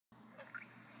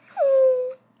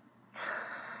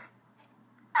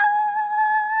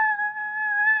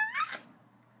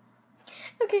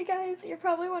Okay, guys, you're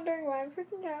probably wondering why I'm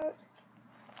freaking out.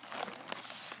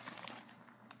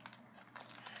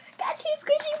 Got 2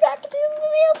 squishy packages in the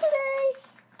mail today.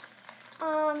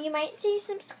 You might see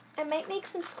some. I might make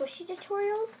some squishy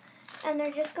tutorials, and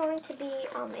they're just going to be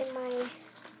in my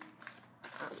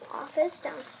office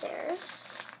downstairs.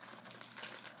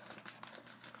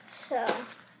 So,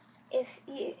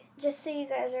 just so you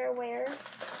guys are aware,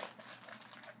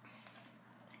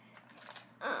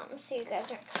 so you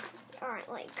guys aren't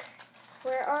like,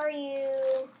 where are you?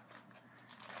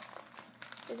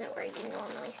 This isn't where you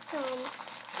normally film.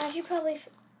 As you probably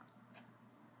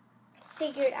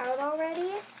figured out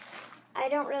already, I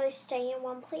don't really stay in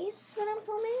one place when I'm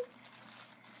filming.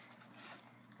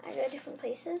 I go different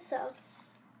places, so.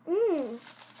 Okay,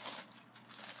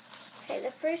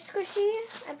 the first squishy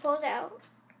I pulled out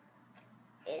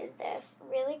is this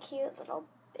really cute little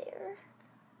bear.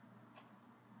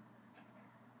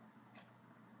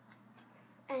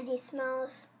 And he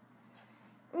smells,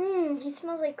 he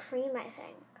smells like cream, I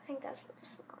think. I think that's what the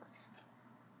smell is.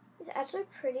 He's actually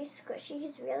pretty squishy.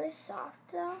 He's really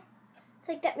soft, though. It's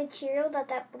like that material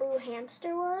that blue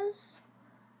hamster was.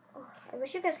 Oh, I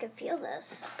wish you guys could feel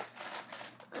this.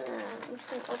 I'm just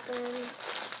going to open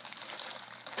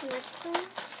the next one.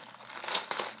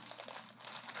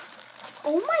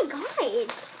 Oh my god!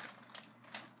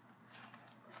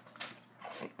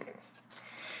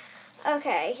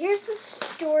 Okay, here's the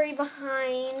story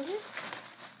behind.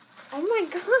 Oh my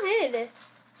god!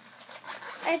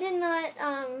 I did not,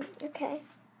 okay.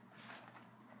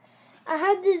 I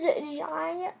had this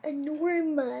giant,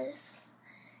 enormous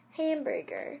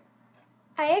hamburger.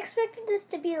 I expected this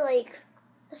to be like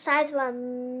the size of a,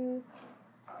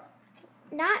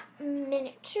 not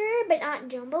miniature, but not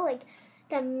jumbo, like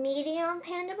the medium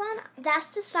Panda Bun. That's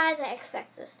the size I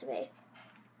expect this to be.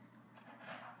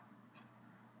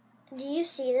 Do you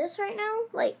see this right now?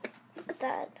 Like, look at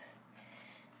that.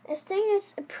 This thing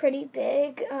is pretty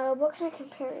big. What can I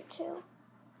compare it to?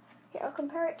 Here, I'll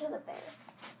compare it to the bear.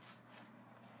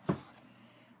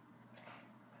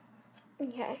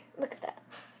 Okay, look at that.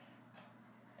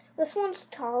 This one's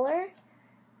taller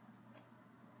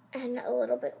and a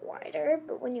little bit wider,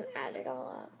 but when you add it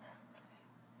all up,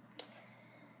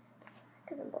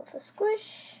 give them both a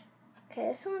squish. Okay,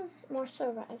 this one's more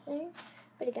so rising,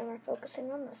 but again, we're focusing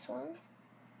on this one.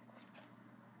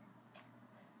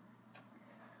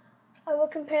 I will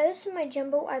compare this to my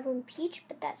Jumbo Ibon Peach,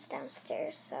 but that's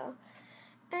downstairs, so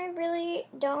I really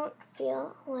don't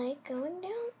feel like going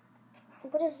down.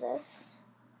 What is this?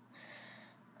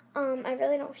 I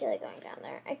really don't feel like going down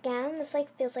there. Again, this like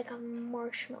feels like a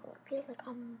marshmallow. It feels like